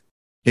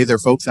Hey there,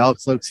 folks.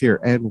 Alex Lokes here,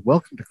 and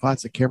welcome to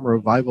Classic Camera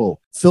Revival.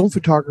 Film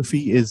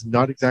photography is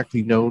not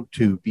exactly known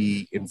to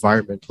be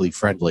environmentally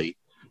friendly,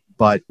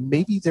 but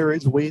maybe there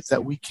is ways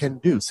that we can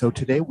do. So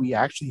today we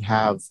actually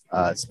have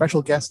a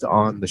special guest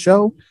on the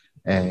show,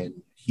 and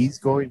he's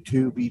going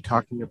to be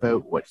talking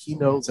about what he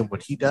knows and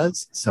what he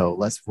does. So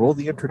let's roll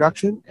the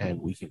introduction,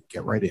 and we can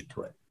get right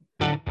into it.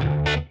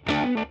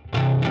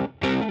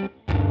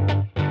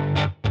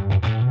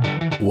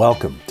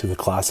 Welcome to the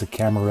Classic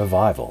Camera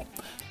Revival,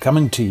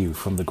 coming to you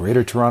from the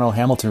Greater Toronto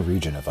Hamilton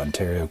region of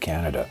Ontario,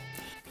 Canada.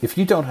 If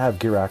you don't have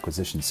gear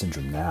acquisition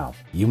syndrome now,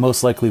 you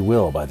most likely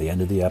will by the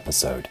end of the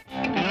episode.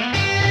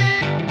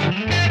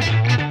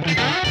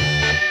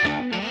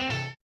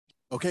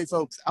 Okay,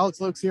 folks, Alex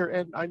Lokes here,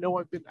 and I know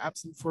I've been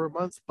absent for a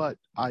month, but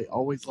I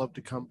always love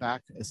to come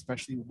back,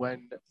 especially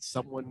when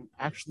someone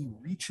actually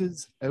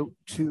reaches out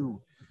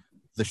to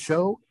the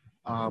show,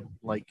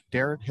 like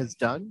Darren has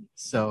done.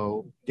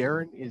 So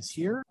Darren is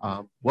here.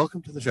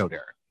 Welcome to the show,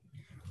 Darren.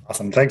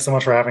 Awesome. Thanks so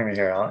much for having me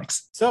here,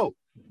 Alex. So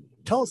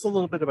tell us a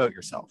little bit about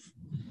yourself.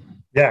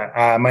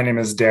 Yeah, my name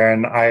is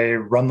Darren. I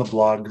run the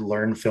blog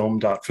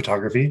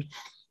learnfilm.photography,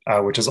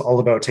 which is all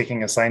about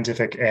taking a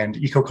scientific and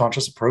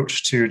eco-conscious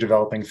approach to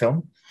developing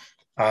film.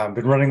 I've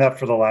been running that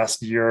for the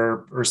last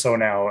year or so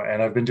now,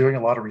 and I've been doing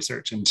a lot of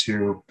research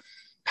into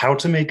how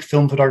to make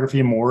film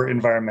photography more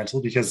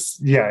environmental because,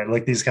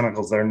 like these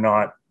chemicals, they're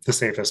not the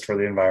safest for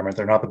the environment.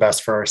 They're not the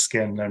best for our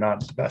skin. They're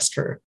not the best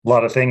for a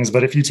lot of things.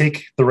 But if you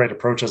take the right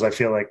approaches, I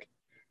feel like,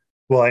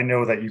 I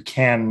know that you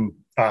can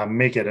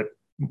make it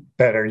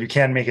better. You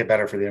can make it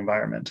better for the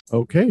environment.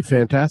 Okay,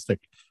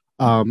 fantastic.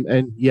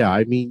 And yeah,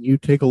 I mean, you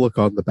take a look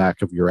on the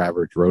back of your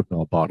average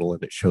Rodinal bottle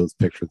and it shows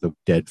pictures of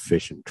dead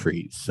fish and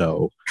trees.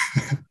 So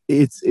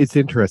it's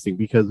interesting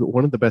because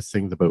one of the best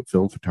things about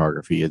film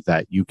photography is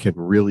that you can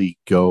really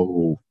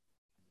go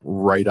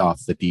right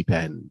off the deep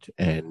end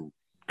and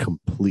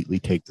completely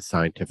take the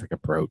scientific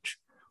approach,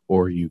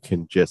 or you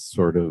can just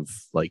sort of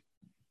like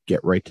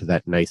get right to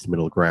that nice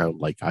middle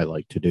ground like I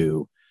like to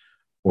do,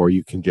 or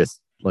you can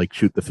just like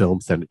shoot the film,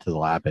 send it to the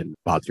lab, and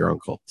Bob's your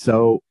uncle.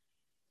 So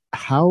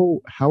how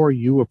are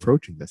you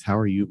approaching this? How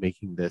are you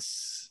making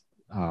this?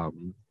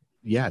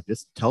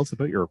 Just tell us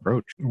about your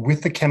approach.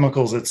 With the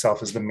chemicals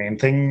itself is the main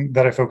thing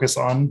that I focus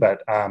on,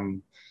 but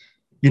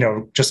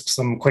just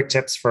some quick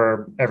tips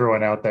for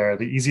everyone out there.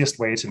 The easiest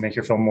way to make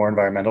your film more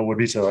environmental would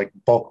be to like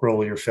bulk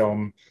roll your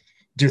film,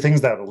 do things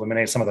that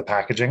eliminate some of the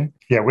packaging.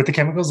 Yeah, with the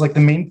chemicals, like the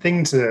main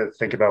thing to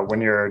think about when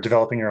you're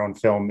developing your own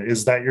film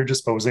is that you're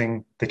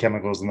disposing the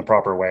chemicals in the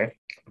proper way.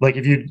 Like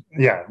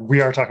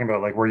we are talking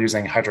about like we're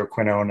using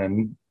hydroquinone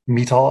and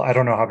metol. I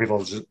don't know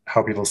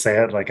how people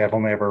say it. Like I've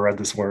only ever read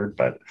this word,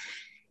 but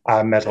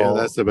metal.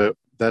 Yeah,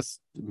 that's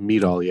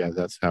metol. Yeah,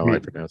 that's how I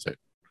pronounce it.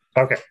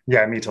 Okay,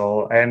 yeah,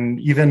 metol, and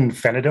even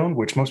phenidone,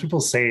 which most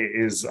people say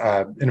is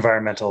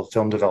environmental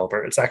film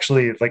developer. It's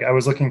actually like I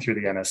was looking through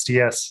the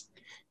NSDS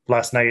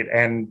last night,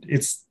 and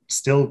it's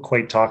still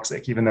quite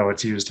toxic, even though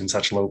it's used in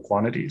such low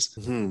quantities.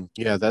 Mm-hmm.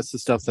 Yeah, that's the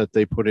stuff that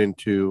they put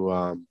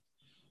into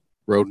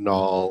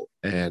Rodinal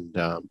and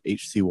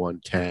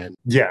HC110.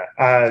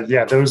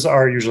 Yeah, those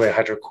are usually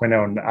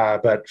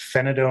hydroquinone, but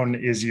phenidone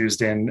is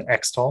used in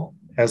Xtol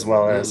as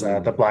well as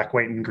the black,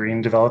 white, and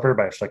green developer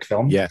by Flick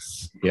Film.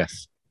 Yes.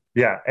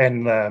 Yeah,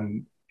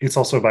 and it's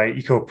also by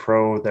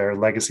EcoPro, their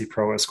Legacy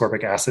Pro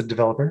ascorbic acid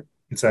developer.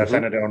 It's a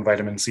phenidone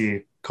vitamin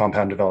C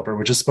compound developer,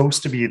 which is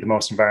supposed to be the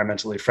most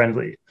environmentally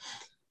friendly.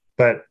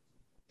 But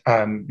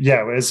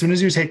as soon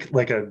as you take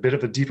like a bit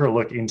of a deeper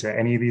look into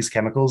any of these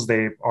chemicals,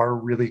 they are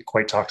really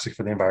quite toxic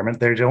for the environment.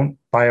 They don't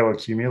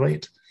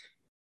bioaccumulate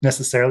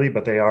necessarily,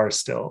 but they are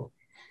still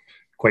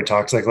quite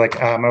toxic. Like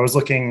I was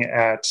looking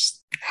at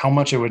how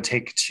much it would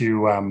take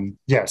to,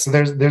 so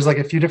there's like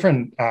a few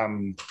different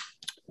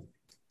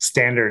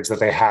standards that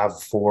they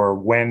have for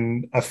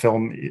when a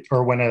film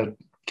or when a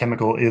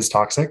chemical is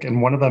toxic,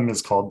 and one of them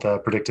is called the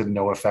predicted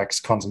no effects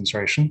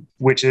concentration,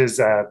 which is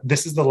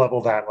this is the level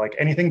that like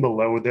anything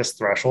below this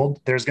threshold,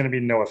 there's going to be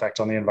no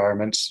effect on the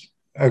environment,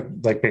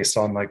 like based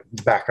on like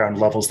the background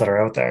levels that are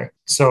out there.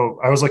 So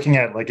I was looking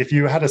at like if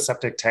you had a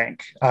septic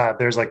tank,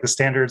 there's like the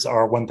standards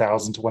are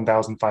 1,000 to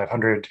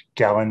 1,500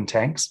 gallon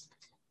tanks,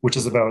 which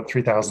is about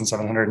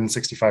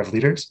 3,765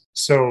 liters.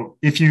 So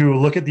if you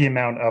look at the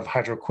amount of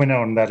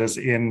hydroquinone that is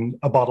in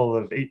a bottle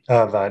of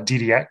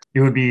DDX,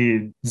 it would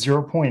be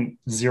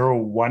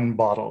 0.01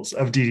 bottles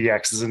of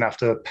DDX is enough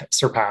to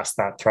surpass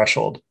that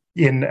threshold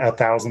in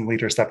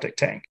 1,000-liter septic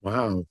tank.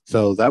 Wow.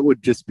 So that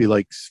would just be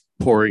like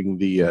pouring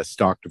the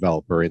stock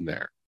developer in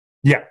there.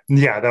 Yeah,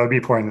 that would be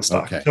pouring the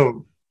stock. Okay.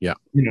 So,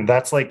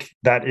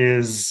 that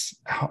is...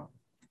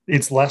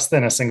 It's less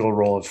than a single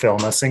roll of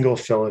film, a single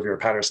fill of your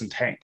Patterson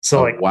tank.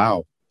 So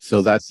wow.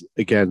 So that's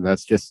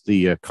just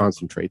the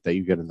concentrate that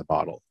you get in the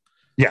bottle.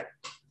 Yeah.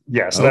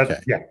 So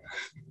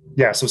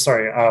So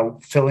sorry,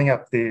 filling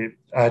up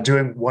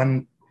doing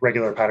one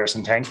regular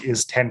Patterson tank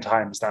is 10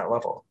 times that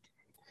level.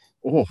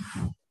 Oh.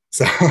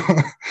 So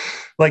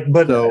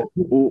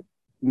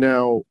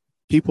now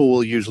people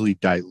will usually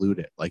dilute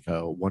it like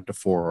a 1 to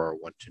 4 or a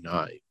 1 to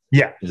 9.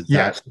 Yeah.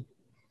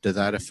 does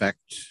that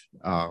affect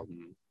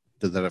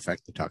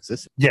the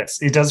toxicity?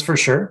 Yes, it does for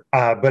sure.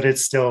 But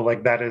it's still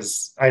like that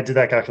is, I did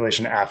that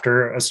calculation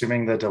after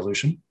assuming the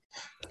dilution.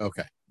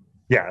 Okay.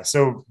 Yeah.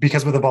 So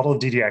because with a bottle of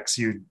DDX,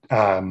 you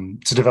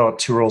to develop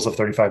 2 rolls of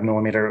 35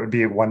 millimeter, it would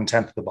be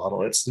 1/10 of the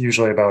bottle. It's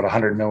usually about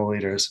 100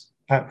 milliliters,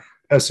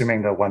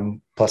 assuming the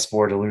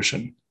 1+4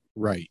 dilution.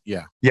 Right.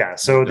 Yeah. Yeah.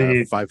 So And,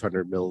 the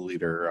 500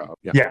 milliliter.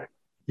 yeah,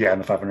 in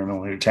the 500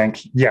 milliliter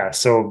tank. Yeah.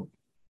 So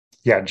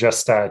yeah,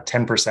 just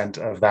 10%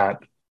 of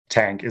that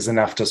tank is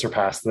enough to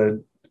surpass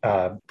the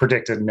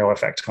predicted no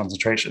effect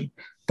concentration.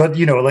 But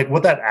like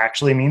what that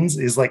actually means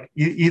is like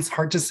it's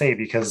hard to say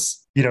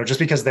because just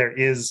because there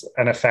is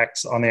an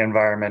effect on the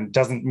environment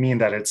doesn't mean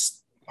that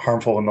it's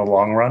harmful in the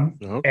long run.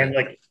 Okay. And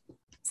like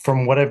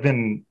from what I've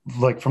been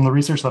like from the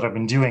research that I've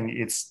been doing,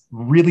 it's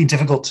really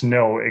difficult to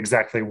know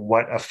exactly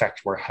what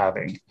effect we're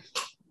having.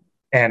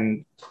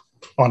 And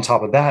on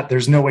top of that,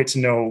 there's no way to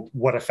know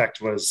what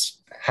effect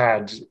was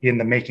had in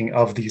the making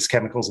of these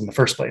chemicals in the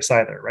first place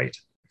either, right?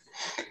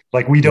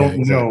 Like we don't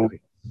know.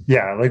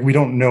 Yeah, like we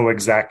don't know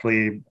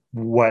exactly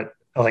what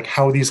like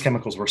how these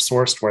chemicals were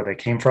sourced, where they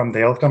came from.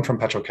 They all come from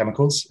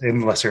petrochemicals,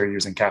 unless you're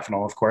using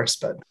caffeinol, of course.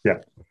 But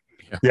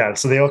yeah.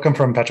 So they all come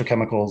from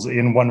petrochemicals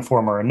in one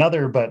form or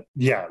another. But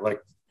yeah, like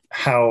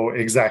how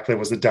exactly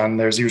was it done?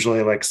 There's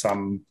usually like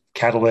some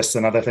catalysts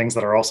and other things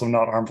that are also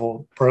not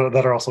harmful or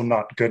that are also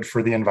not good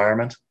for the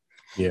environment.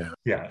 Yeah.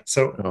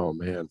 So oh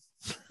man.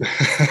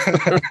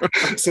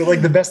 So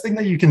like the best thing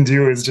that you can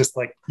do is just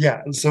like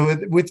so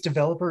with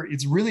developer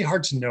it's really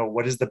hard to know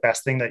what is the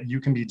best thing that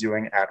you can be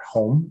doing at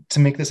home to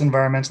make this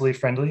environmentally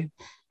friendly.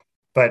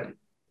 But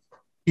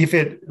if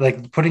it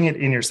like putting it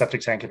in your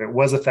septic tank, if it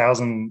was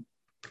 1,000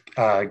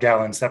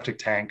 gallon septic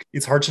tank,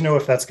 it's hard to know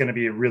if that's going to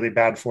be really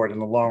bad for it in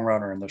the long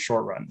run or in the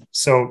short run.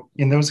 So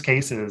in those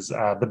cases,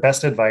 the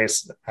best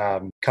advice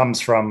comes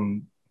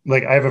from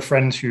like I have a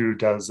friend who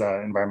does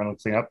environmental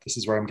cleanup. This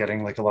is where I'm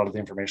getting like a lot of the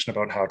information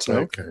about how to.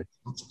 Okay.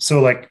 So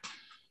like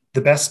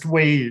the best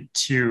way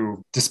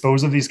to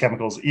dispose of these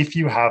chemicals, if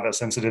you have a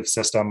sensitive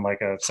system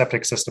like a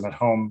septic system at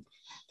home,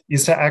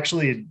 is to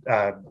actually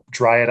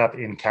dry it up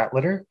in cat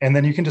litter, and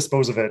then you can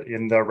dispose of it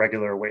in the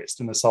regular waste,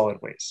 in the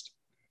solid waste.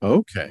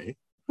 Okay.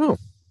 Oh,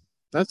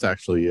 that's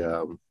actually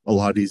a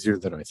lot easier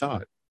than I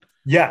thought.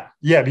 Yeah,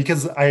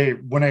 because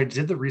when I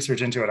did the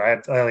research into it,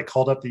 I like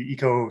called up the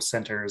eco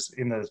centers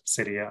in the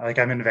city. Like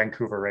I'm in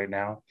Vancouver right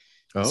now,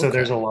 so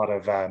there's a lot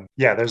of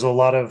there's a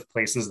lot of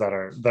places that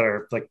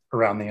are like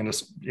around the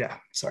industry. Yeah,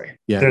 sorry.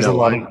 Yeah, there's a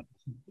lot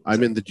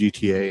I'm in the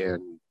GTA,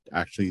 and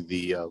actually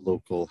the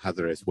local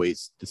hazardous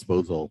waste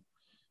disposal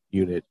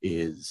unit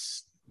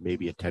is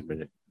maybe a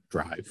 10-minute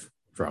drive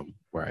from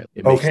where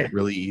it makes it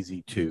really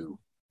easy to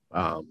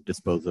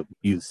dispose of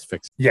used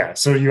fixed. Yeah,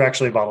 so you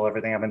actually bottle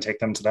everything up and take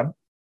them to them?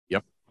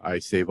 Yep, I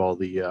save all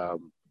the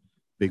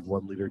big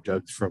 1-liter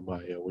jugs from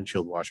my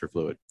windshield washer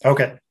fluid.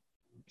 Okay.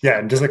 Yeah,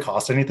 and does it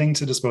cost anything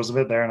to dispose of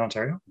it there in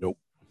Ontario? Nope.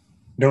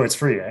 No, it's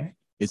free, eh?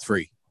 It's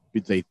free.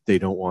 They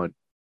don't want,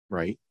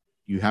 right?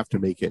 You have to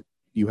make it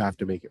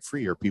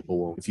free, or people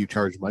will. If you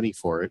charge money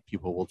for it,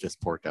 people will just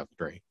pour it down the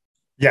drain.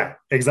 Yeah,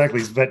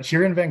 exactly. But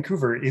here in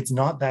Vancouver, it's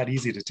not that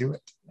easy to do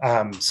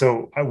it.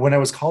 So when I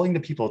was calling the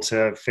people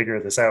to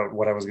figure this out,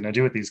 what I was going to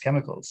do with these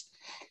chemicals,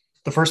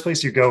 the first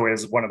place you go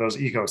is one of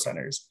those eco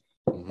centers.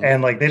 Mm-hmm.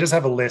 And like they just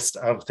have a list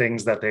of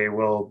things that they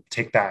will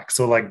take back.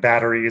 So like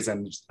batteries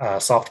and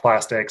soft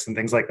plastics and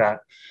things like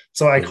that.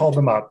 So I called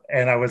them up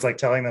and I was like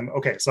telling them,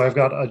 okay, so I've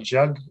got a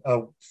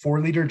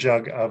 4-liter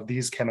jug of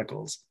these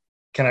chemicals.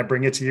 Can I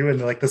bring it to you? And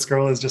like this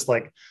girl is just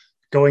like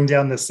going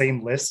down the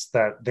same list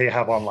that they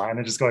have online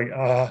and just going,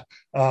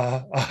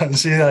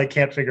 she like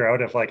can't figure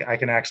out if like I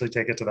can actually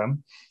take it to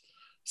them.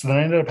 So then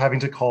I ended up having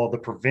to call the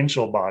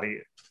provincial body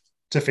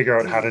to figure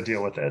out how to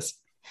deal with this.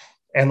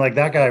 And like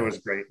that guy was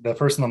great. The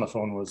person on the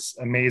phone was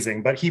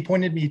amazing, but he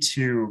pointed me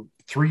to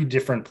 3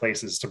 different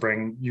places to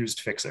bring used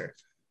fixer.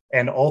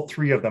 And all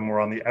 3 of them were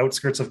on the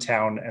outskirts of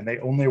town and they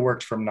only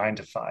worked from 9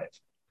 to 5.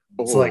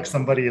 Oh. So like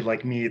somebody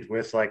like me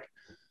with like,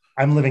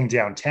 I'm living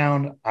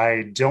downtown.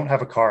 I don't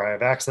have a car. I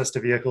have access to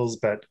vehicles,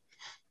 but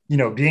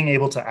being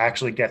able to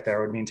actually get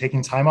there would mean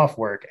taking time off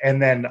work.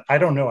 And then I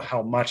don't know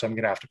how much I'm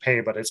going to have to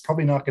pay, but it's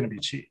probably not going to be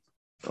cheap.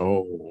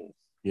 Oh,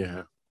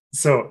 yeah.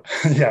 So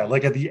yeah,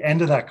 like at the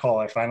end of that call,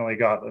 I finally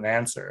got an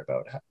answer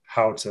about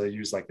how to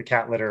use like the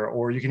cat litter,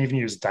 or you can even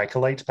use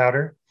Dicolite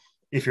powder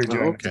if you're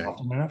doing it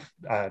often enough.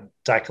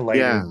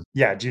 Dicolite.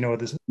 Yeah. Do you know what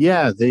this is?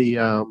 Yeah. They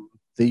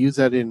use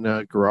that in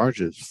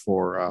garages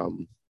for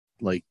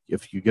like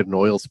if you get an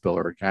oil spill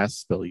or a gas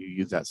spill, you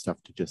use that stuff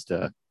to just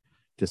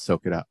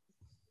soak it up.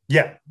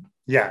 Yeah,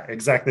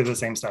 exactly the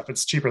same stuff.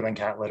 It's cheaper than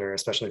cat litter,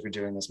 especially if you're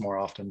doing this more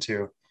often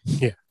too.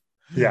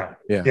 Yeah,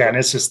 and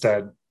it's just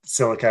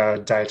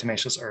silica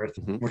diatomaceous earth,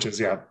 which is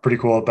pretty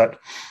cool. But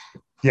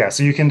yeah,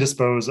 so you can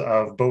dispose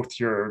of both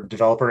your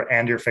developer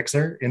and your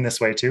fixer in this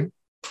way too.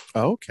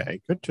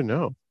 Okay, good to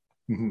know.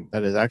 Mm-hmm.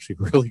 That is actually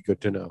really good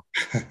to know.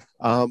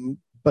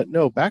 But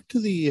no, back to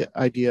the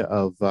idea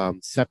of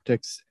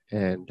septics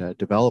and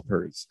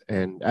developers.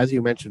 And as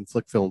you mentioned,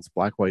 Flick Films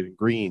Black, White, and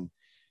Green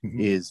Mhm.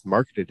 is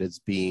marketed as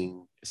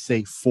being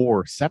safe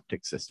for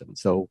septic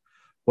systems. So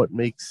what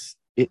makes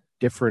it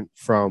different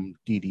from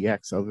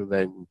DDX other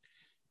than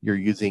you're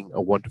using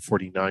a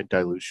 1:49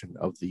 dilution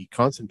of the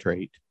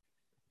concentrate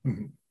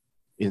Mhm.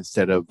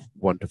 instead of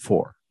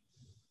 1:4?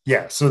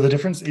 Yeah, so the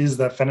difference is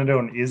that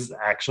phenidone is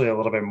actually a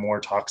little bit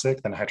more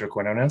toxic than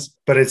hydroquinone is,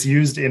 but it's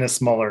used in a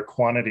smaller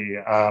quantity.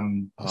 So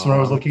when I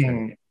was Okay.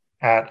 looking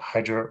at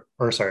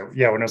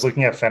when I was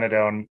looking at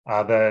phenidone,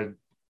 the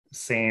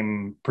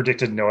same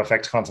predicted no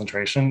effect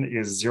concentration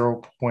is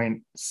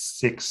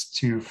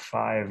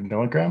 0.625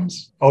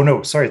 milligrams. Oh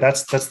no, sorry,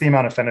 that's the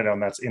amount of phenidone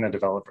that's in a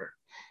developer,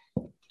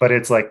 but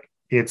it's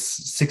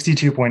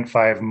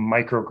 62.5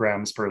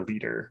 micrograms per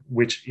liter,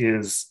 which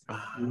is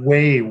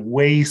way,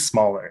 way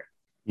smaller.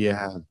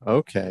 Yeah.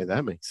 Okay.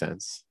 That makes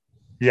sense.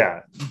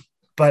 Yeah,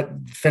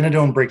 but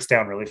phenidone breaks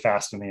down really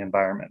fast in the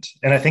environment.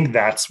 And I think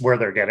that's where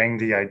they're getting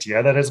the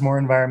idea that it's more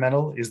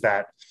environmental, is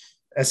that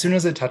as soon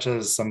as it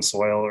touches some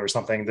soil or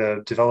something,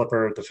 the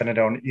developer, the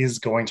phenidone, is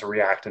going to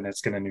react and it's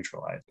going to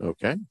neutralize.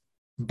 Okay.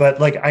 But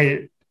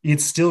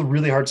it's still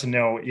really hard to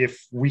know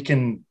if we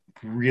can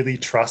really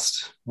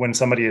trust when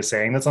somebody is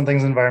saying that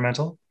something's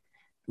environmental.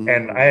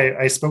 And Mm,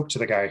 I spoke to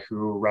the guy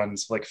who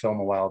runs like film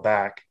a while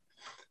back,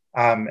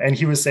 and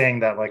he was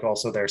saying that like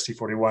also their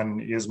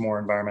C41 is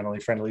more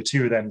environmentally friendly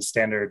too than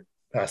standard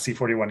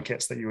C41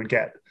 kits that you would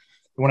get.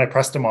 When I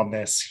pressed him on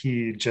this,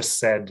 he just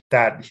said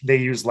that they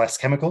use less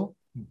chemical,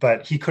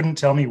 but he couldn't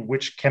tell me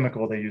which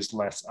chemical they used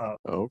less of.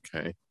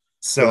 okay.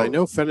 Because I So,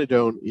 know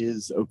phenidone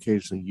is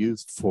occasionally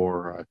used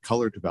for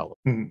color development.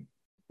 mm,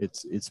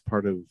 It's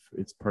part of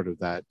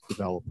that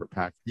developer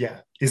pack.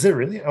 yeah, is it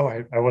really? Oh,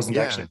 I wasn't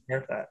Yeah. actually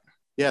aware of that.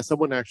 Yeah.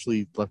 Someone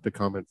actually left a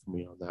comment for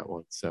me on that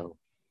one. So.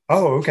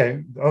 Oh,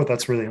 okay. Oh,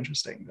 that's really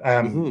interesting.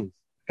 Mhm.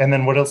 And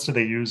then what else do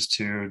they use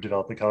to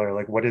develop the color?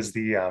 Like, what is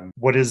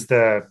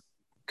the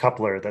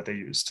coupler that they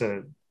use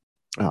to?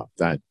 Oh,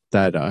 that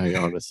I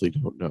honestly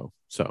don't know.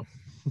 So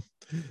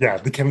Yeah,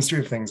 the chemistry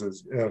of things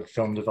is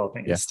film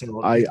developing yeah, is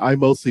still. I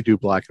mostly do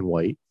black and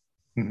white.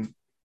 Mhm.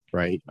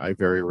 Right. I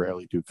very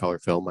rarely do color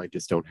film. I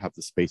just don't have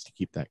the space to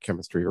keep that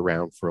chemistry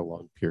around for a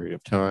long period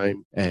of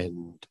time.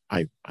 And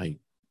I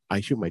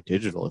shoot my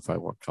digital if I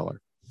want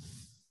color.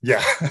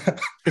 Yeah,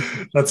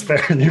 that's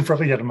fair. You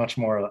probably get a much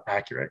more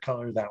accurate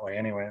color that way,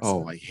 anyway.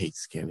 Oh, So, I hate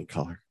scanning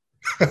color.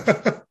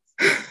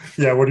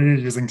 yeah, what are you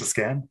using to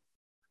scan?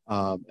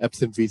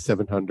 Epson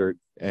V700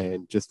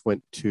 and just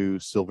went to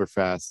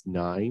Silverfast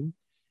 9.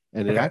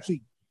 And it Okay.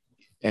 actually,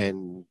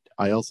 and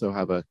I also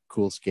have a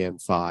Cool Scan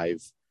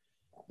 5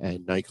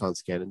 and Nikon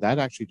Scan, and that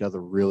actually does a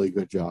really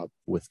good job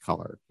with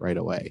color right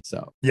away.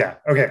 So, Yeah.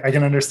 Okay. I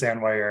can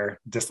understand why you're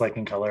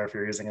disliking color if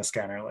you're using a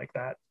scanner like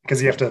that,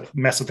 because you have to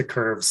mess with the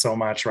curves so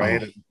much,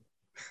 right?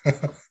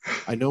 oh,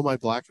 I know my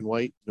black and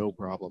white, no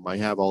problem. I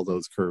have all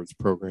those curves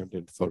programmed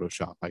into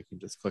Photoshop. I can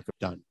just click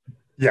done.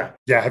 Yeah.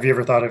 Yeah. Have you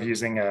ever thought of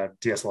using a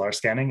DSLR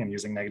scanning and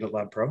using Negative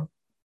Lab Pro?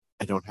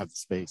 I don't have the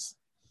space.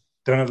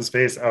 Don't have the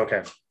space.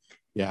 Okay.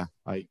 Yeah,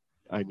 I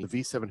mean the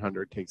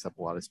V700 takes up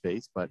a lot of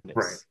space, but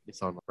Right.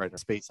 it's on right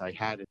space I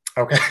had it.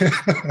 Okay.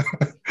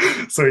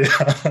 So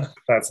yeah,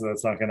 that's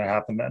not going to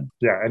happen then.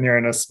 Yeah, and you're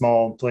in a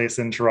small place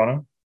in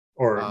Toronto,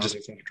 or just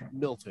outside of Toronto.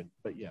 Milton,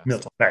 but yeah, so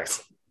Milton.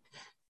 Nice.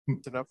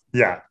 it's enough.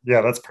 Yeah,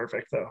 yeah, that's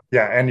perfect though.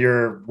 Yeah, and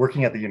you're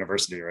working at the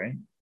university, right?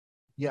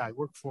 Yeah, I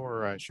work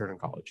for Sheridan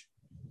College.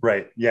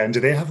 Right. Yeah, and do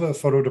they have a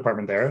photo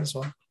department there as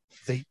well?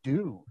 They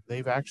do.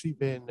 They've actually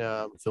been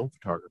film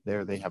photographer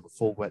there. They have a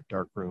full wet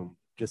dark room.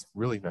 Just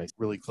really nice,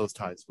 really close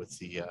ties with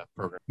the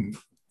program.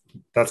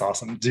 That's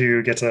awesome. Do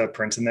you get to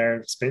print in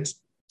their space?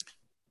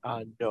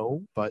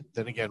 No, but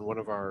then again, one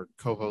of our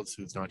co-hosts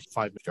who's not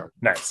 5 minutes dark.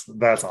 Nice.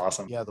 That's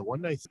awesome. Yeah, the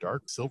one nice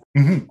dark silver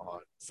Mhm.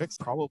 on Fix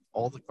probably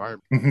all the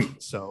environment.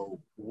 Mhm.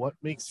 So what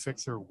makes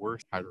Fixer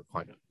worse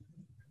hydroclimate?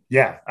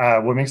 Yeah,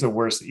 what makes it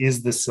worse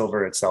is the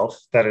silver itself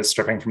that is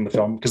stripping from the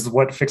film. Because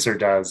what Fixer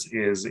does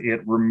is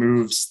it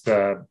removes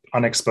the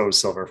unexposed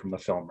silver from the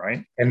film,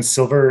 right? And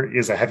silver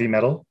is a heavy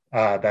metal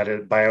that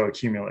it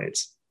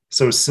bioaccumulates.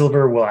 So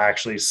silver will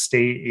actually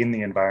stay in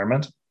the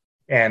environment.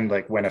 And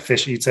like when a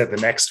fish eats it, the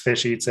next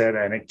fish eats it,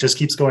 and it just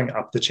keeps going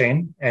up the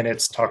chain. And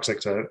it's toxic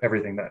to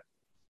everything that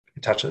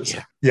it touches.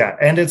 Yeah. Yeah.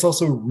 And it's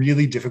also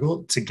really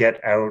difficult to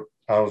get out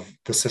of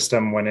the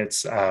system when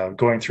it's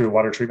going through a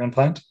water treatment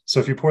plant. So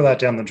if you pour that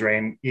down the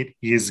drain, it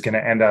is going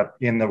to end up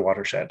in the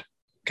watershed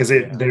because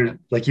there,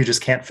 like, you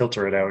just can't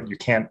filter it out. You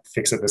can't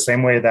fix it the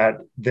same way that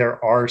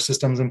there are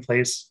systems in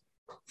place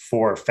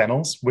for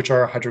phenols, which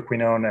are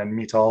hydroquinone and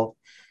metol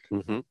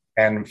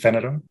and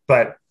phenidone.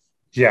 But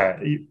yeah,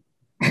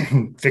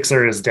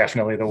 Fixer is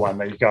definitely the one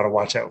that you got to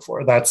watch out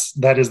for.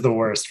 That is the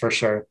worst for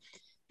sure.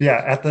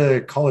 Yeah, at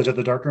the college, at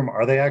the darkroom,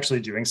 are they actually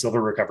doing silver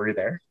recovery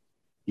there?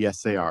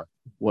 Yes, they are.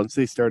 Once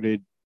they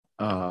started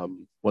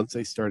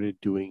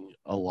doing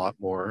a lot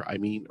more. I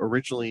mean,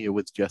 originally it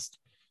was just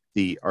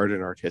the art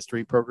and art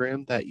history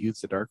program that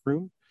used the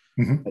darkroom,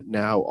 but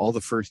now all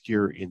the first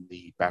year in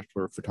the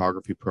Bachelor of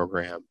Photography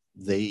program,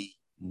 they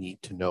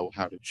need to know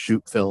how to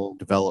shoot film,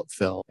 develop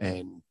film,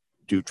 and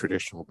do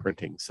traditional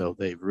printing. So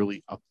they've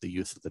really upped the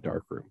use of the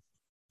darkroom.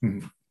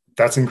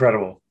 That's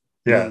incredible.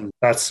 Yeah,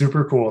 That's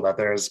super cool that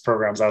there's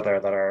programs out there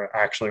that are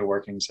actually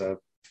working to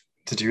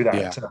do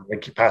that, to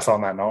like pass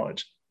on that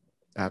knowledge.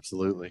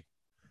 Absolutely.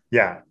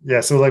 Yeah.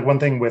 So like one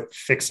thing with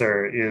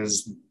Fixer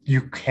is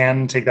you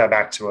can take that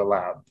back to a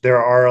lab.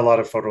 There are a lot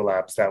of photo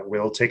labs that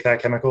will take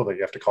that chemical, but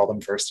you have to call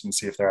them first and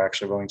see if they're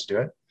actually willing to do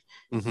it.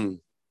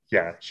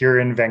 Yeah, here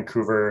in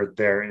Vancouver,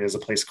 there is a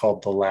place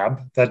called The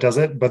Lab that does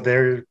it, but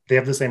they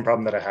have the same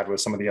problem that I had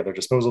with some of the other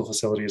disposal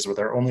facilities where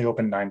they're only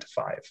open 9 to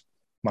 5,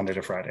 Monday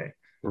to Friday.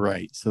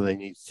 Right. So they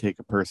need to take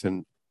a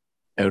person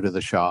out of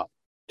the shop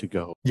to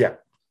go.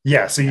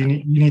 Yeah. So you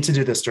need to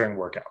do this during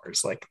work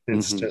hours. Like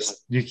it's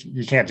just,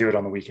 you can't do it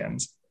on the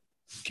weekends.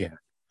 Yeah.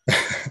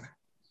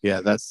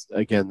 Yeah. That's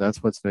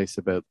what's nice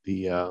about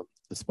the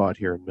spot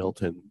here in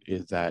Milton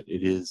is that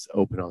it is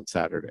open on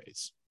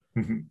Saturdays.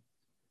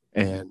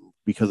 And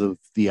because of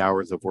the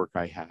hours of work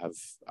I have,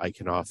 I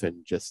can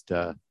often just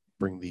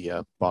bring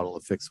the bottle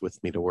of Fix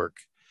with me to work,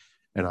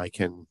 and I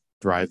can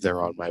drive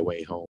there on my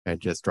way home and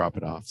just drop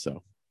it off.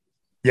 So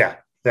yeah,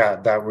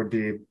 that would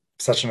be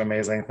such an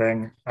amazing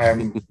thing.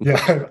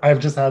 I've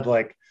just had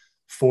like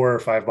 4 or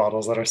 5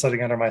 bottles that are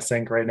sitting under my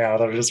sink right now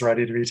that are just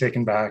ready to be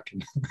taken back.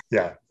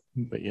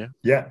 But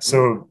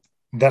so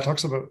that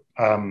talks about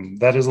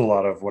that is a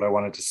lot of what I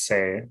wanted to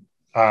say.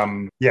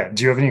 Do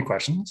you have any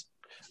questions?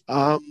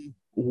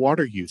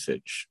 Water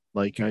usage.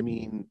 Like, I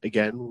mean,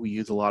 again, we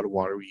use a lot of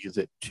water. We use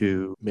it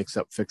to mix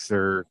up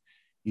Fixer,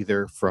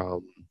 either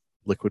from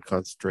liquid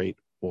concentrate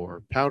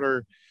or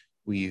powder.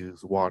 We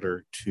use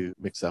water to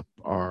mix up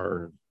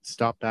our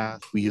stop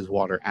bath. We use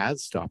water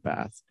as stop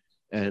bath.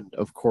 And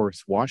of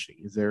course, washing.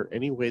 Is there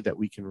any way that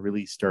we can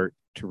really start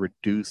to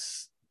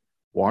reduce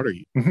water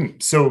use?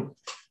 So,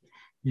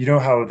 you know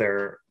how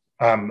they're,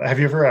 have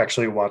you ever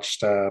actually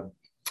watched the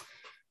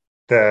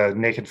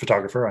Naked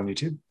Photographer on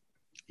YouTube?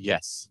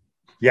 Yes.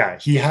 Yeah,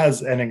 he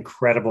has an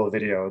incredible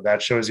video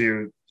that shows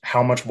you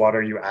how much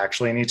water you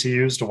actually need to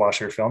use to wash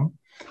your film.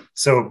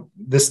 So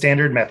the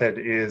standard method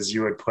is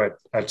you would put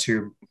a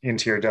tube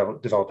into your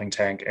developing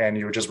tank and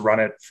you would just run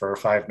it for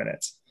 5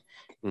 minutes.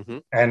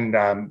 And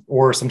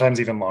or sometimes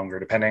even longer,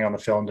 depending on the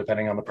film,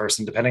 depending on the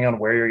person, depending on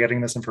where you're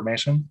getting this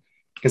information.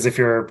 Because if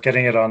you're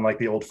getting it on like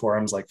the old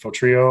forums like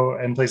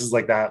Photrio and places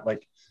like that,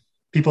 like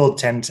people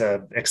tend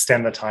to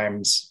extend the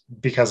times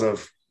because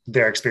of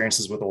their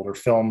experiences with older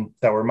film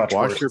that were much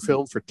worse. Wash your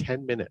film for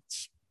 10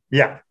 minutes.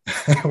 Yeah.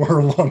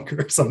 Or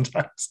longer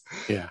sometimes.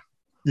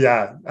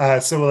 Yeah.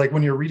 So like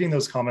when you're reading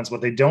those comments, what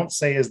they don't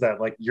say is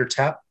that like your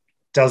tap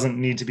doesn't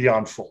need to be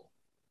on full.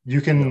 You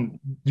can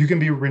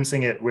be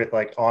rinsing it with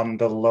like on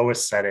the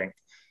lowest setting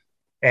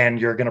and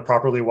you're going to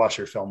properly wash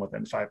your film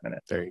within 5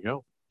 minutes. There you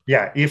go.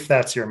 Yeah, if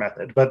that's your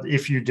method. But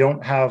if you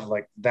don't have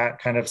like that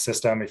kind of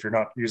system, if you're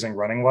not using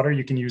running water,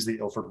 you can use the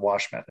Ilford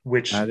wash method,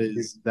 which that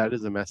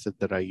is a method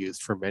that I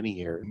used for many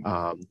years.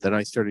 Then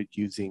I started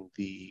using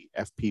the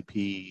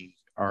FPP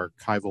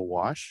archival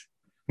wash.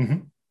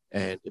 And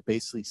it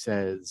basically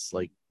says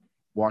like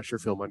wash your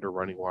film under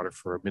running water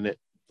for a minute,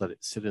 let it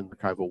sit in the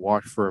archival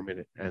wash for a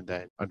minute, and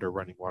then under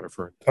running water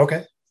for a minute.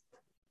 Okay.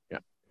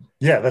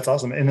 Yeah, that's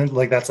awesome. And then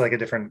like that's like a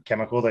different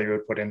chemical that you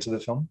would put into the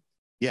film.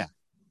 Yeah.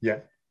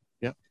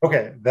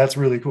 Okay, that's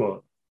really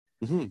cool.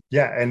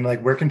 Yeah, and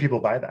like where can people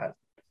buy that?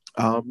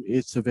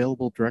 It's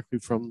available directly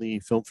from the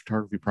Film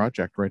Photography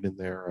Project right in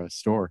their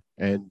store,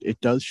 and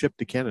it does ship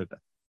to Canada.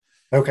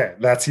 Okay,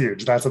 that's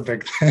huge. That's a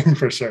big thing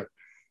for sure.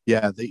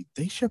 Yeah,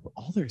 they ship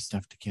all their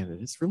stuff to Canada.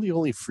 It's really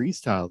only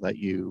Freestyle that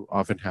you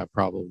often have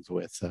problems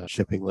with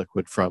shipping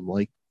liquid from.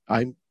 Like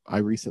I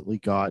recently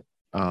got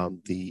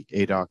the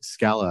ADOX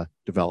Scala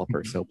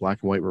developer, so black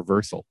and white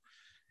reversal.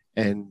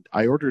 And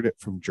I ordered it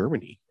from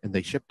Germany and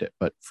they shipped it,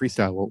 but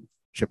Freestyle won't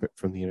ship it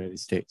from the United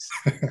States.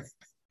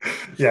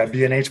 Yeah,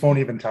 B&H won't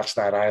even touch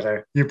that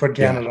either. You put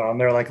Canada on,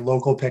 they're like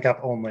local pickup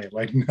only,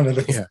 like none of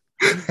this.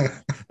 Yeah.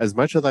 As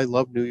much as I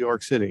love New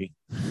York City.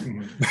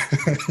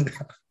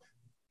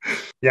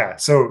 Yeah.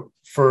 So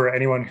for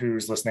anyone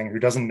who's listening who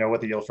doesn't know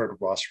what the Ilford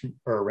wash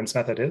or rinse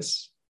method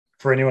is,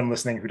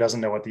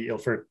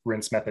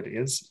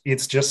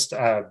 it's just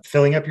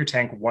filling up your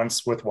tank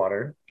once with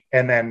water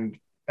and then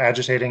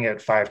agitating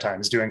it 5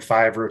 times, doing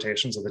 5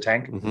 rotations of the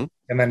tank,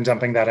 and then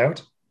dumping that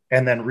out,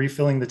 and then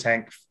refilling the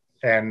tank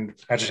and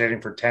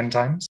agitating for 10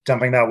 times,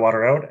 dumping that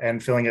water out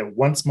and filling it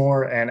once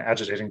more and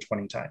agitating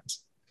 20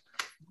 times.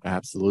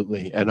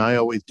 Absolutely. And I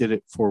always did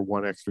it for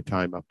 1 extra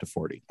time up to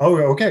 40. Oh,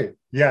 okay.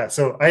 Yeah.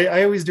 So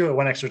I always do it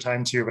 1 extra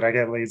time too, but I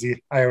get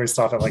lazy. I always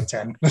stop at like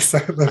 10 the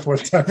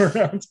 4th time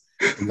around.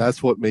 And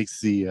that's what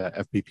makes the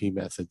FPP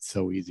method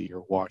so easy.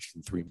 You're washed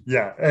in 3 minutes.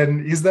 Yeah.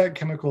 And is that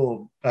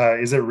chemical,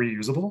 is it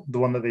reusable? The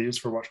one that they use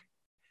for washing?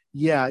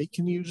 Yeah. I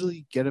can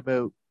usually get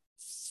about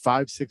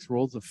 5-6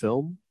 rolls of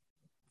film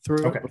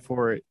through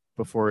it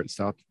before it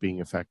stops being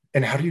effective.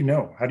 And how do you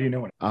know?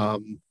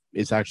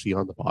 It's actually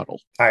on the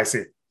bottle. I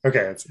see.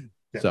 Okay.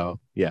 So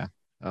yeah,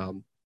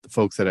 the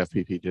folks at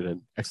FPP did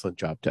an excellent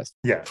job testing.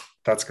 Yeah,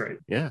 that's great.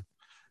 Yeah.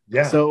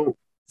 So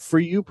for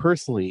you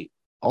personally,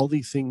 all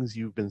these things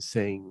you've been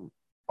saying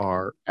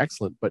are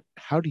excellent, but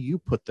how do you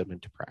put them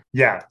into practice?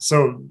 Yeah.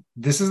 So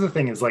this is the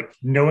thing, is like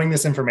knowing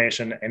this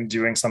information and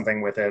doing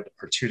something with it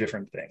are two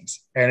different things.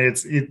 And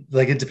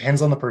it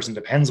depends on the person,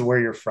 depends where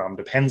you're from,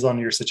 depends on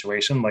your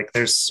situation. Like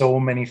there's so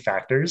many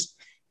factors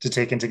to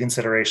take into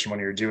consideration when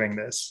you're doing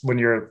this, when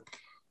you're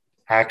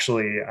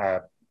actually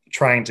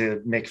trying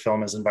to make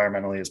film as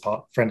environmentally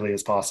friendly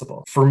as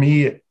possible. For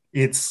me,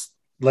 it's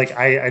like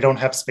I don't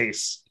have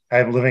space.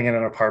 I'm living in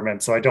an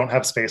apartment, so I don't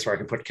have space where I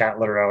can put cat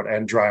litter out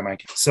and dry my.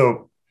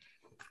 So,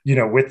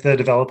 with the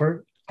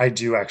developer, I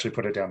do actually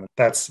put it down.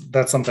 That's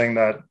something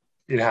that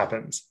it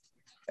happens,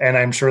 and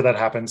I'm sure that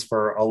happens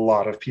for a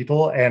lot of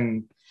people.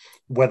 And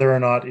whether or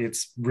not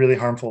it's really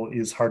harmful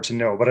is hard to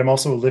know. But I'm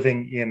also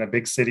living in a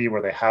big city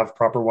where they have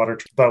proper water.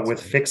 But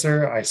with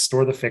Fixer, I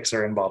store the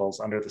Fixer in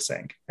bottles under the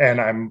sink. And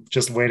I'm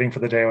just waiting for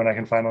the day when I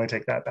can finally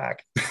take that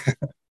back.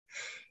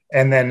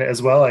 And then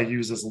as well, I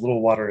use as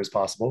little water as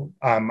possible.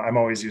 I'm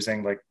always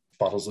using like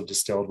bottles of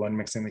distilled when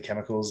mixing the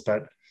chemicals.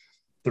 But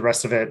the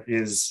rest of it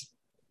is,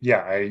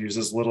 I use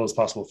as little as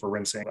possible for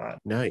rinsing that.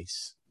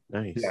 Nice.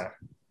 Yeah.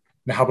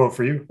 Now, how about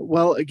for you?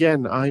 Well,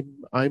 again,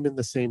 I'm in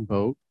the same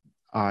boat.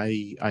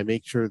 I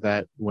make sure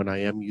that when I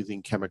am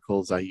using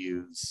chemicals, I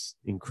use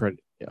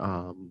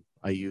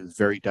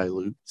very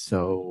dilute.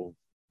 So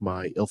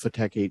my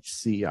Ilfotech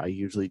HC, I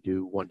usually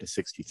do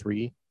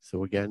 1:63.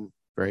 So again,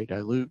 very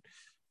dilute.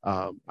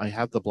 I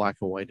have the black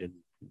and white and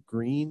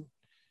green.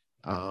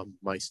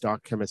 My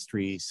stock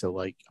chemistry, so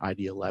like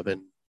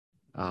ID11,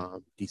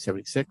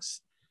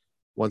 D76.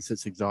 Once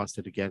it's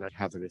exhausted, again, at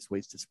hazardous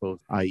waste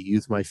disposal, I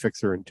use my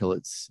Fixer until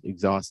it's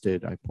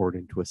exhausted. I pour it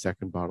into a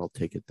second bottle,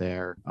 take it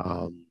there.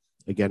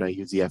 Again, I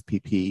use the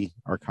FPP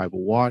archival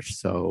wash,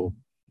 so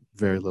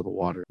very little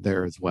water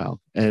there as well.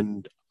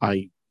 And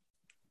I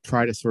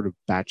try to sort of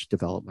batch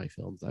develop my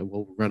films. I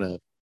will run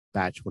a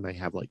batch when I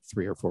have like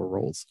 3 or 4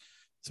 rolls.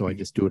 So I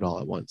just do it all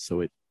at once.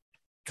 So it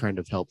kind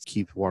of helps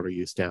keep water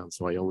use down.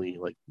 So I only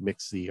like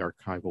mix the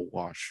archival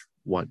wash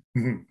one.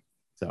 Mm-hmm.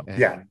 So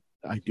yeah,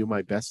 I do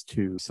my best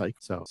to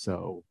cycle.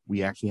 So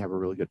we actually have a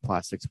really good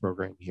plastics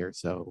program here.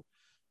 So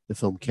the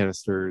film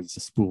canisters,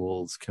 the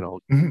spools can all.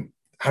 Mm-hmm.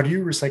 How do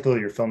you recycle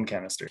your film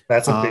canister?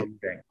 That's a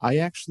big thing. I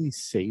actually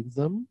save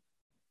them.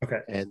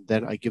 Okay. And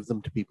then I give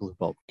them to people who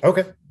bulk.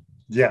 Okay.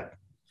 Yeah.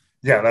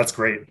 Yeah, that's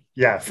great.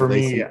 Yeah, for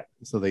me.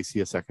 So they see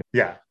a second.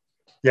 Yeah.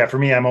 Yeah, for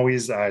me, I'm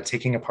always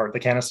taking apart the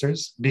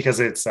canisters, because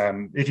it's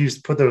if you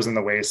put those in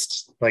the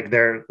waste,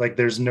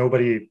 there's no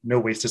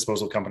waste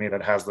disposal company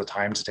that has the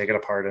time to take it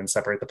apart and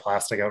separate the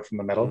plastic out from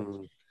the metal.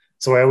 Mm.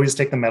 So I always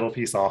take the metal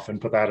piece off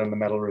and put that in the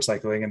metal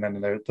recycling. And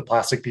then the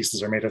plastic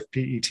pieces are made of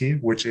PET,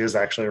 which is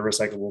actually a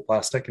recyclable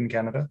plastic in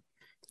Canada.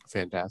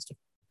 Fantastic.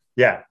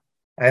 Yeah.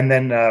 And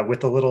then with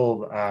the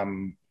little,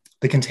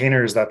 the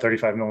containers that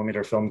 35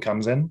 millimeter film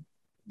comes in,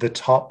 the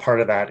top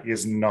part of that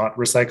is not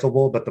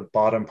recyclable, but the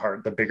bottom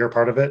part, the bigger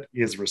part of it,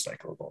 is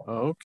recyclable.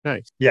 Oh,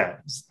 okay. Yeah.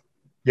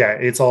 Yeah.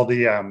 It's all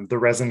the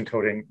resin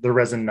coating, the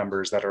resin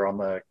numbers that are on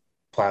the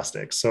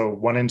plastic. So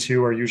 1 and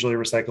 2 are usually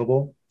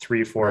recyclable.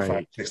 3, 4, right.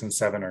 5, 6, and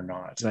 7 are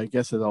not. And I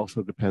guess it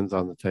also depends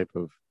on the type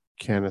of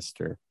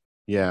canister.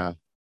 Yeah.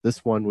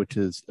 This one, which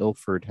is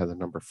Ilford, has a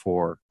number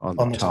 4 on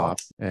the top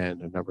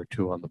and a number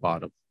 2 on the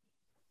bottom.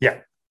 Yeah.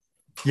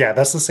 Yeah.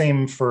 That's the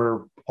same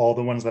for all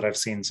the ones that I've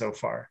seen so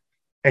far,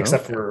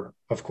 except for,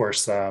 of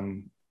course,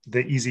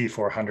 the Easy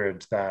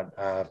 400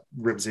 that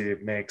Ribsy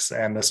makes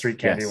and the Street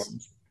Candy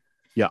ones.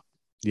 Yeah.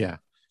 Yeah.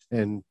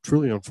 And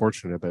truly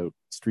unfortunate about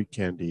Street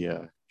Candy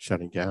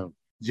shutting down.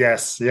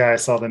 Yes. Yeah. I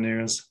saw the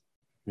news.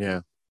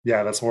 Yeah.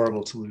 Yeah. That's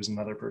horrible to lose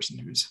another person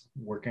who's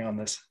working on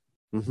this,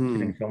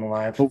 keeping film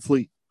alive.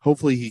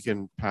 Hopefully he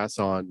can pass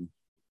on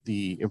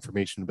the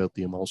information about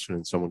the emulsion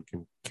and someone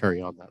can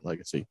carry on that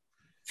legacy.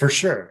 For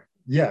sure.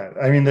 Yeah.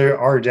 I mean, there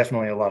are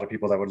definitely a lot of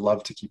people that would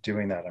love to keep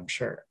doing that, I'm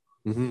sure.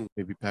 Mm-hmm.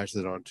 Maybe pass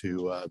it on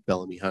to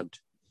Bellamy Hunt.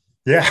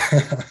 Yeah.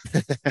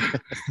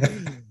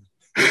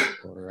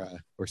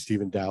 or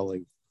Stephen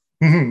Dowling.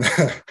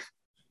 Mm-hmm.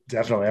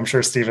 Definitely. I'm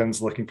sure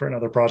Steven's looking for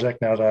another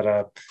project now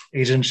that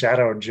Agent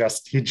Shadow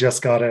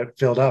just got it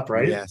filled up,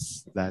 right?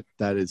 Yes, that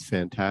is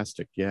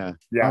fantastic. Yeah.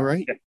 Yeah. All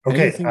right.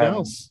 Okay. Anything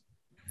else?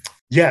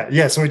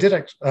 Yeah. So I did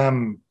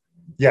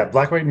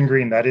Black, White, and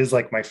Green. That is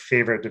like my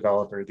favorite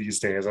developer these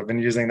days. I've been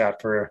using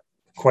that for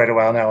quite a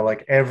while now.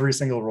 Like every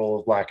single roll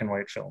of black and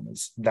white film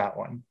is that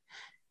one.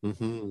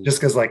 Mm-hmm. Just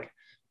because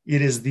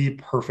it is the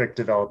perfect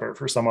developer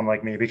for someone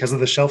like me because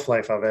of the shelf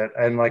life of it.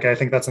 And I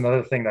think that's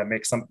another thing that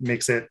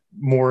makes it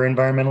more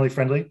environmentally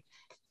friendly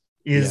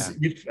is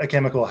if a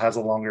chemical has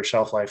a longer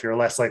shelf life, you're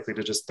less likely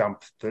to just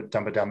dump it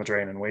down the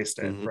drain and waste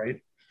it. Mm-hmm.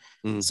 Right.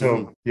 Mm-hmm.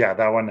 So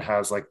that one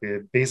has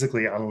the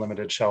basically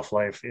unlimited shelf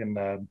life in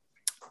the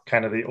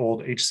kind of the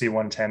old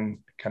HC110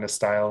 kind of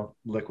style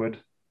liquid.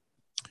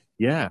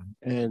 Yeah.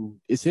 And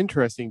it's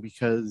interesting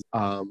because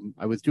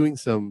I was doing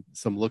some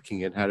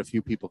looking and had a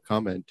few people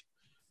comment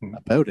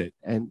about it,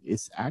 and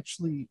it's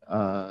actually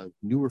a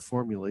newer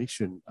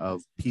formulation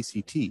of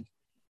PCT.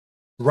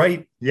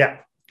 Right. Yeah,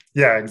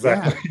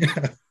 exactly.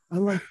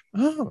 I'm like,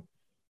 oh,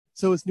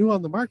 so it's new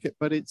on the market,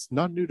 but it's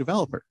not a new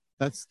developer.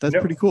 That's No,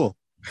 pretty cool.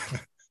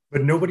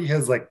 but nobody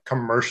has like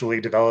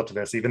commercially developed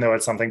this, even though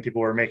it's something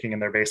people were making in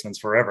their basements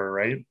forever,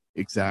 right?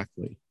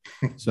 Exactly.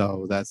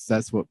 So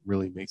that's what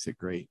really makes it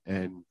great.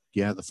 And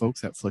yeah, the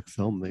folks at Flick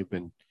Film,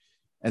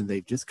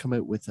 they've just come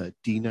out with a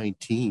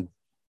D19,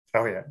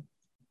 Oh yeah.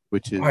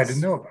 which Oh, I didn't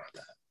is know about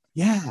that.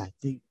 yeah,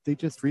 they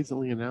just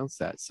recently announced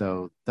that.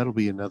 So that'll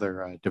be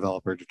another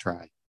developer to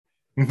try.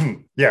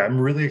 Yeah, I'm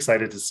really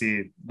excited to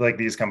see like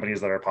these companies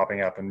that are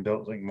popping up and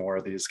building more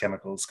of these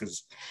chemicals,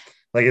 because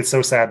like it's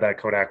so sad that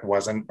Kodak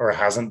wasn't or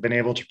hasn't been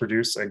able to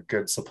produce a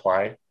good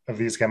supply of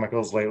these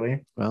chemicals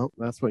lately. Well,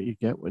 that's what you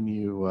get when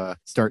you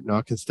start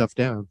knocking stuff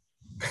down.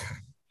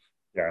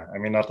 Yeah, I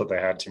mean, not that they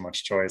had too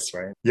much choice,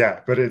 right? Yeah,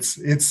 but it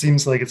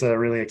seems like it's a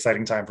really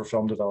exciting time for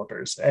film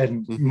developers,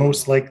 and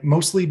Mm-hmm.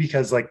 mostly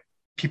because like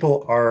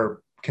people are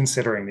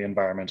considering the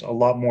environment a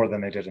lot more than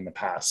they did in the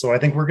past. So I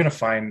think we're going to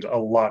find a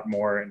lot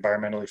more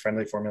environmentally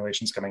friendly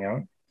formulations coming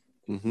out.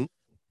 Mm-hmm.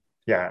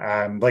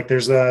 Yeah, like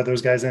there's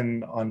those guys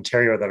in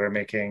Ontario that are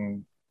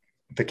making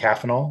the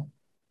Caffenol,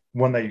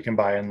 one that you can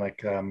buy in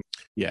like.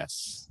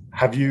 Yes.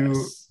 Have you?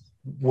 Yes.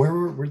 Where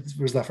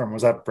was that from?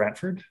 Was that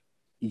Brantford?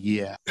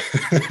 Yeah.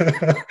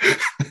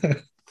 I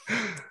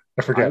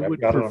I forget. I've would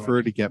got it on my.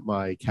 prefer to get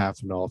my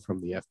Caffenol from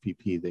the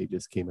FPP. They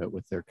just came out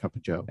with their Cup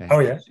of Joe, Oh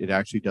and yeah. it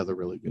actually does a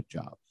really good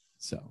job.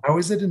 So, How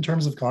is it in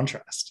terms of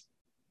contrast?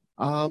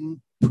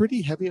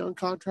 pretty heavy on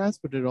contrast,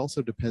 but it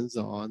also depends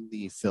on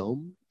the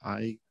film.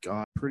 I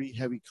got pretty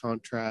heavy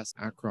contrast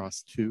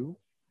Acros 2.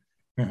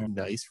 Mhm.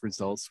 Nice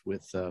results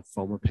with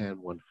Fomapan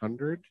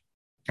 100.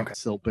 Okay.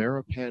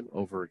 Silberapan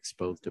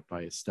overexposed it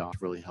by a stop.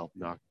 Really helped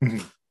knock.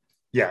 Mhm.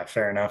 Yeah,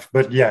 fair enough.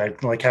 But yeah,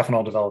 like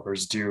Caffenol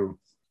developers do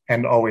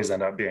and always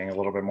end up being a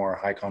little bit more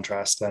high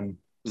contrast than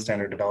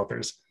standard Mm-hmm.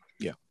 developers.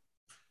 Yeah.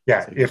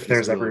 Yeah, So you if just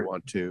there's really ever.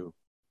 want to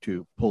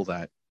pull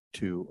that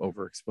to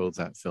overexpose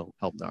that film,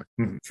 help knock.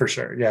 For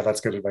sure. Yeah,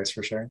 that's good advice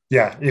for sure.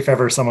 Yeah, if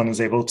ever someone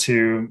is able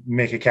to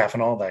make a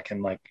Caffenol that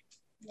can like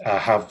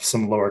have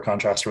some lower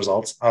contrast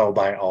results, I'll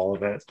buy all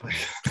of it.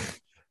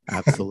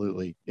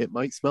 Absolutely. It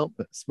might smell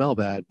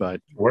bad,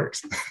 but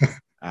Works.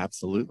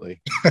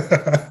 absolutely.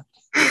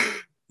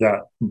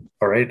 Yeah.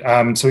 All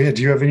right. So yeah,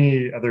 do you have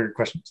any other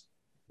questions?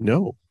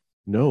 No,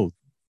 no.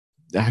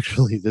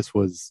 Actually, this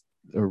was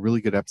a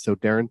really good episode,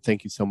 Darren.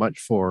 Thank you so much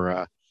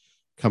for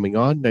coming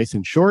on. Nice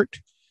and short.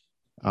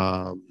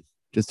 Um,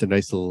 just a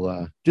nice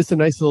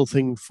little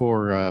thing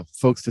for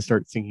folks to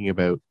start thinking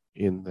about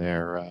in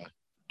their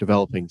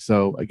developing.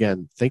 So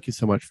again, thank you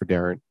so much for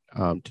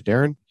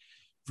Darren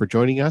for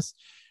joining us.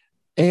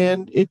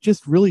 And it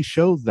just really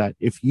shows that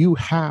if you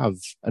have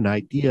an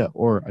idea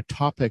or a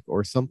topic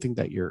or something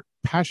that you're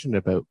passionate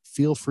about,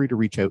 feel free to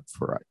reach out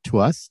to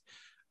us.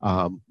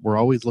 We're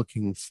always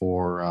looking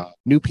for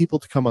new people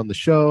to come on the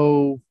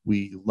show.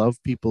 We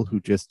love people who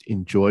just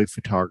enjoy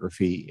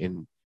photography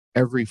in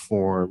every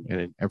form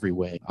and in every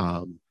way.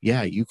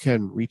 Yeah, you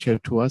can reach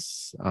out to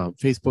us,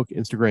 Facebook,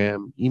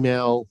 Instagram,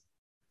 email.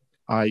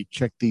 I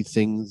check these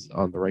things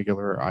on the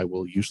regular. I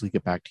will usually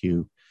get back to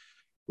you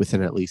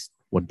within at least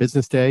one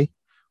business day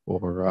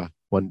or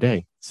one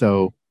day.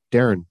 So,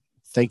 Darren,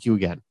 thank you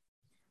again.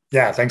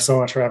 Yeah, thanks so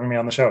much for having me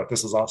on the show.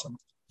 This is awesome.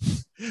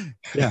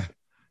 Yeah.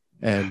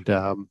 And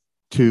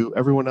to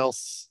everyone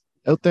else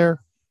out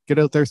there, get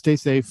out there, stay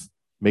safe,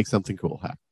 make something cool happen.